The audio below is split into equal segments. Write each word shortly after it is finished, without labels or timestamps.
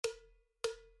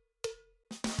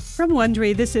From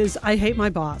Wondery, this is I Hate My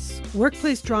Boss,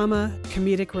 workplace drama,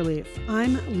 comedic relief.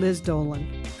 I'm Liz Dolan.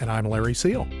 And I'm Larry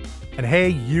Seal. And hey,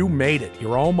 you made it.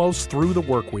 You're almost through the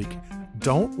work week.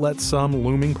 Don't let some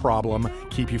looming problem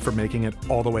keep you from making it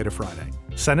all the way to Friday.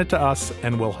 Send it to us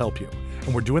and we'll help you.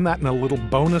 And we're doing that in a little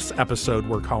bonus episode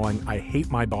we're calling I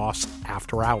Hate My Boss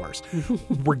After Hours.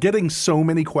 We're getting so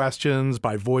many questions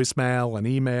by voicemail and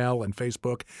email and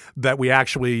Facebook that we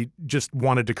actually just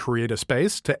wanted to create a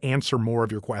space to answer more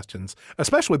of your questions,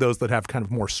 especially those that have kind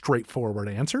of more straightforward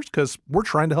answers, because we're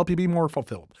trying to help you be more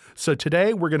fulfilled. So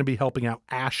today we're going to be helping out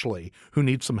Ashley, who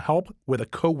needs some help with a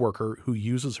coworker who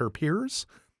uses her peers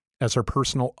as her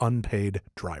personal unpaid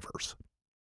drivers.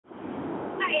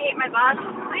 I hate my boss.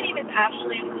 My name is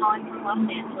Ashley. I'm calling from Los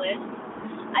Angeles.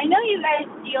 I know you guys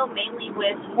deal mainly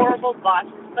with horrible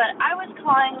bosses, but I was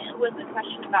calling with a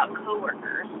question about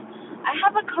coworkers. I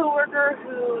have a coworker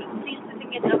who seems to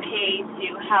think it's okay to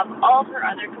have all of her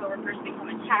other coworkers become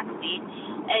a taxi,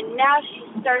 and now she's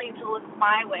starting to look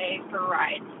my way for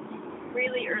rides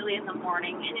really early in the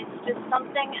morning, and it's just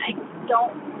something I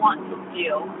don't want to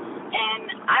do.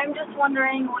 And I'm just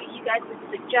wondering what you guys would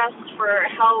suggest for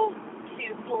how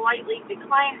to politely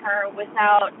decline her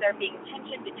without there being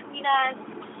tension between us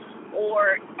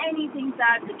or anything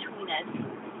bad between us.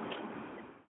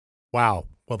 Wow.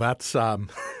 Well, that's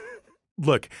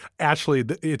look, Ashley,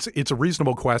 it's a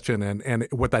reasonable question, and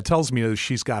what that tells me is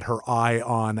she's got her eye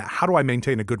on how do I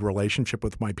maintain a good relationship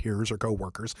with my peers or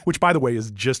coworkers, which, by the way,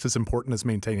 is just as important as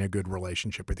maintaining a good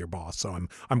relationship with your boss. So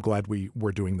I'm glad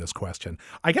we're doing this question.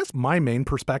 I guess my main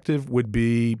perspective would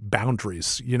be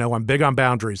boundaries. You know, I'm big on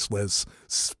boundaries, Liz.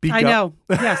 Speak up. I know.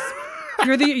 Yes.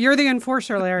 You're the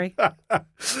enforcer, Larry.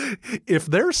 If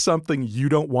there's something you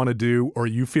don't want to do or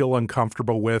you feel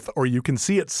uncomfortable with, or you can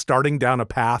see it starting down a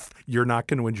path you're not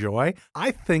going to enjoy, I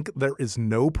think there is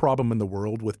no problem in the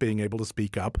world with being able to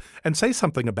speak up and say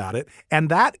something about it. And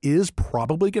that is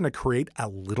probably going to create a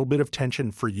little bit of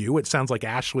tension for you. It sounds like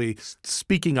Ashley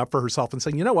speaking up for herself and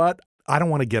saying, you know what? I don't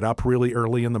want to get up really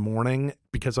early in the morning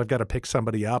because I've got to pick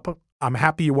somebody up. I'm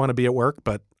happy you want to be at work,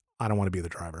 but I don't want to be the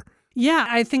driver. Yeah,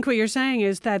 I think what you're saying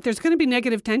is that there's going to be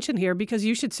negative tension here because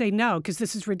you should say no because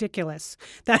this is ridiculous.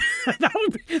 That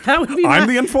would be. I'm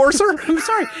the enforcer? I'm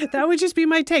sorry. That would just be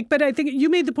my take. But I think you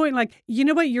made the point, like, you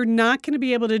know what? You're not going to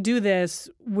be able to do this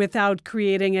without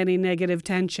creating any negative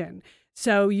tension.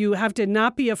 So you have to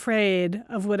not be afraid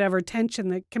of whatever tension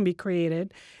that can be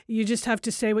created. You just have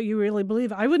to say what you really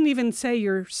believe. I wouldn't even say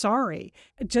you're sorry.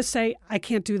 Just say, I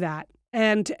can't do that.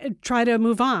 And try to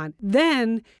move on.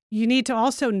 Then you need to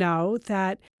also know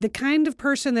that the kind of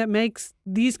person that makes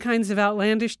these kinds of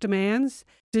outlandish demands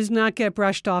does not get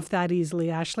brushed off that easily,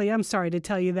 Ashley. I'm sorry to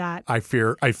tell you that. I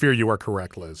fear you are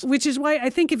correct, Liz. Which is why I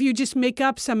think if you just make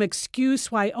up some excuse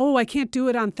why, I can't do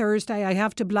it on Thursday, I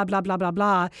have to blah, blah, blah, blah,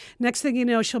 blah. Next thing you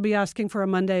know, she'll be asking for a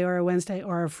Monday or a Wednesday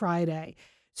or a Friday.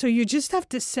 So you just have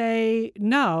to say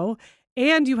no,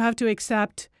 and you have to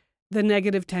accept the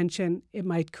negative tension it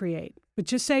might create. But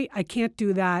just say, I can't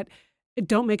do that.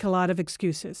 Don't make a lot of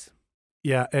excuses.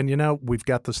 Yeah. And, we've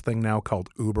got this thing now called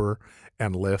Uber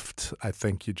and Lyft. I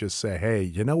think you just say, hey,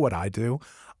 you know what I do?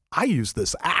 I use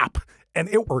this app and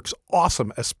it works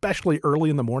awesome, especially early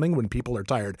in the morning when people are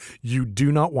tired. You do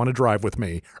not want to drive with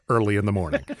me early in the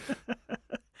morning.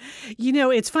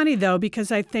 It's funny, though,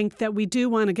 because I think that we do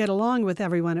want to get along with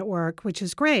everyone at work, which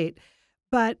is great.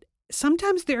 But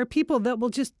sometimes there are people that will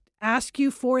just ask you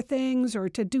for things or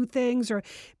to do things or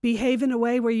behave in a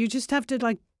way where you just have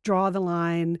to draw the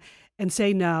line and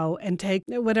say no and take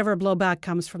whatever blowback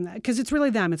comes from that. Because it's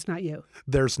really them, it's not you.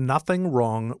 There's nothing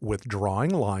wrong with drawing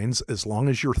lines as long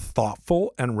as you're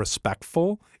thoughtful and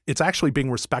respectful. It's actually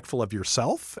being respectful of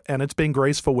yourself and it's being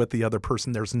graceful with the other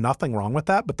person. There's nothing wrong with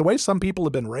that. But the way some people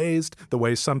have been raised, the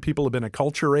way some people have been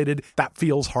acculturated, that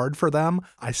feels hard for them.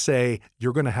 I say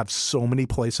you're going to have so many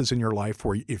places in your life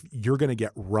where if you're going to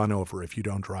get run over if you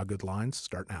don't draw good lines.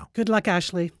 Start now. Good luck,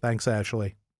 Ashley. Thanks,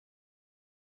 Ashley.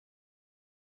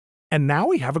 And now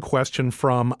we have a question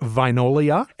from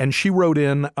Vinolia, and she wrote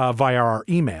in via our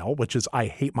email, which is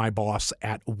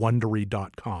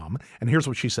ihatemyboss@wondery.com. And here's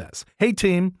what she says. Hey,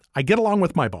 team, I get along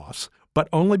with my boss, but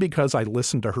only because I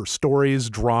listen to her stories,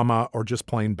 drama, or just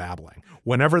plain babbling.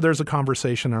 Whenever there's a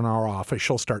conversation in our office,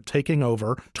 she'll start taking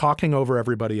over, talking over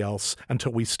everybody else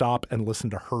until we stop and listen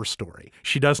to her story.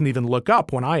 She doesn't even look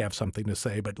up when I have something to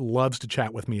say, but loves to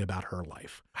chat with me about her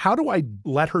life. How do I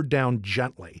let her down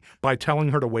gently? By telling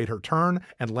her to wait her turn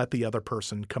and let the other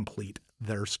person complete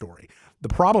their story. The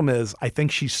problem is, I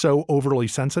think she's so overly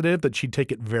sensitive that she'd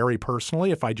take it very personally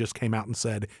if I just came out and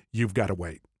said, you've got to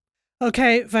wait.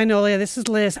 Okay, Vinolia, this is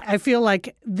Liz. I feel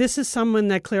like this is someone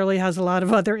that clearly has a lot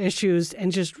of other issues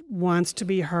and just wants to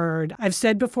be heard. I've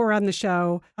said before on the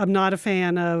show, I'm not a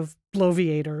fan of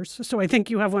bloviators, so I think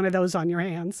you have one of those on your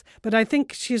hands. But I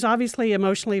think she's obviously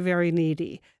emotionally very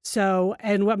needy. So,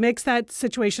 and what makes that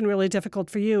situation really difficult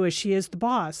for you is she is the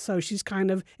boss. So she's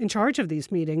kind of in charge of these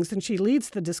meetings and she leads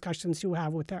the discussions you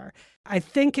have with her. I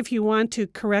think if you want to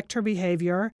correct her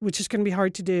behavior, which is going to be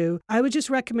hard to do, I would just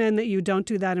recommend that you don't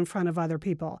do that in front of other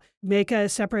people. Make a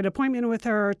separate appointment with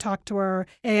her, talk to her.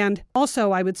 And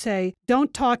also, I would say,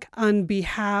 don't talk on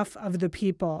behalf of the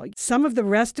people. Some of the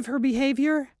rest of her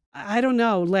behavior, I don't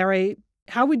know, Larry,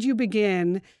 how would you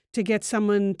begin to get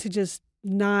someone to just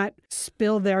not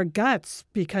spill their guts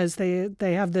because they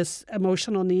have this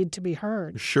emotional need to be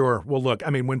heard? Sure. Well, look, I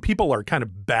mean, when people are kind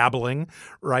of babbling,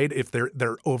 right, if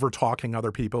they're over talking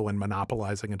other people and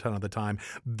monopolizing a ton of the time,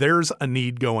 there's a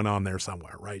need going on there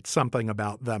somewhere, right? Something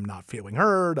about them not feeling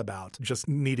heard, about just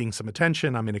needing some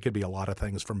attention. I mean, it could be a lot of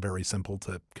things from very simple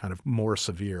to kind of more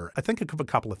severe. I think of a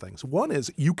couple of things. One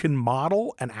is you can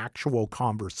model an actual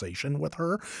conversation with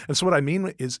her. And so what I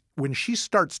mean is when she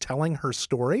starts telling her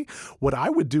story, what I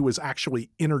would do is actually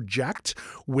interject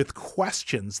with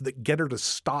questions that get her to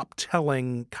stop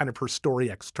telling kind of her story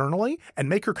externally and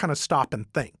make her kind of stop and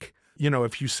think. You know,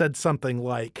 if you said something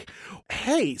like,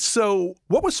 hey, so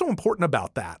what was so important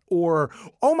about that? Or,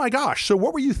 oh my gosh, so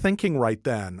what were you thinking right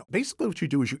then? Basically what you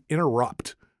do is you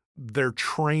interrupt their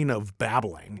train of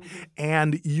babbling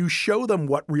and you show them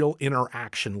what real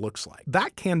interaction looks like.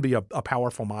 That can be a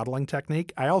powerful modeling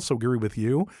technique. I also agree with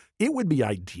you. It would be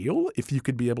ideal if you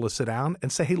could be able to sit down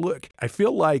and say, hey, look, I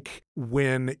feel like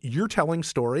when you're telling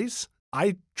stories,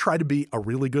 I try to be a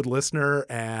really good listener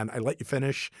and I let you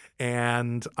finish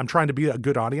and I'm trying to be a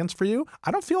good audience for you.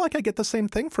 I don't feel like I get the same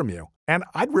thing from you. And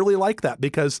I'd really like that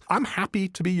because I'm happy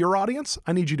to be your audience.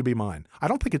 I need you to be mine. I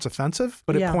don't think it's offensive,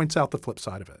 but it points out the flip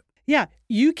side of it. Yeah,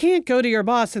 you can't go to your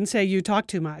boss and say you talk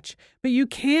too much, but you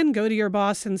can go to your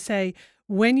boss and say,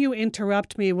 when you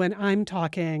interrupt me when I'm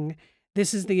talking,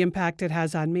 this is the impact it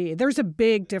has on me. There's a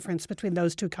big difference between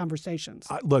those two conversations.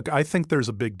 Look, I think there's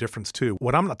a big difference too.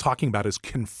 What I'm not talking about is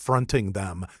confronting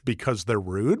them because they're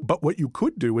rude. But what you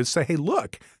could do is say, hey,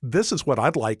 look, this is what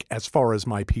I'd like as far as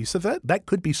my piece of it. That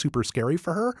could be super scary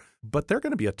for her. But there are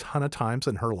going to be a ton of times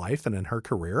in her life and in her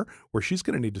career where she's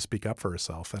going to need to speak up for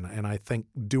herself. And I think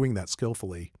doing that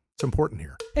skillfully, it's important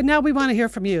here. And now we want to hear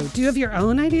from you. Do you have your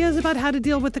own ideas about how to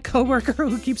deal with the coworker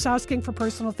who keeps asking for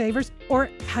personal favors? Or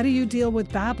how do you deal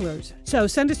with babblers? So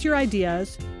send us your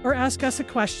ideas or ask us a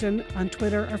question on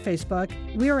Twitter or Facebook.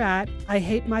 We're at I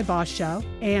Hate My Boss Show.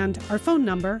 And our phone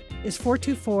number is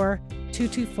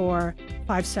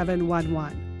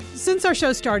 424-224-5711. Since our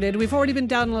show started, we've already been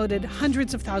downloaded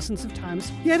hundreds of thousands of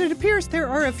times, yet it appears there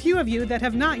are a few of you that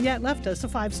have not yet left us a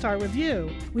 5-star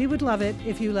review. We would love it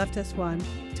if you left us one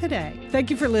today. Thank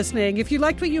you for listening. If you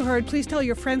liked what you heard, please tell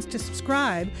your friends to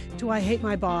subscribe to I Hate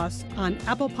My Boss on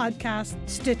Apple Podcasts,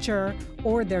 Stitcher,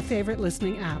 or their favorite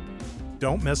listening app.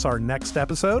 Don't miss our next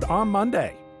episode on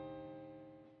Monday.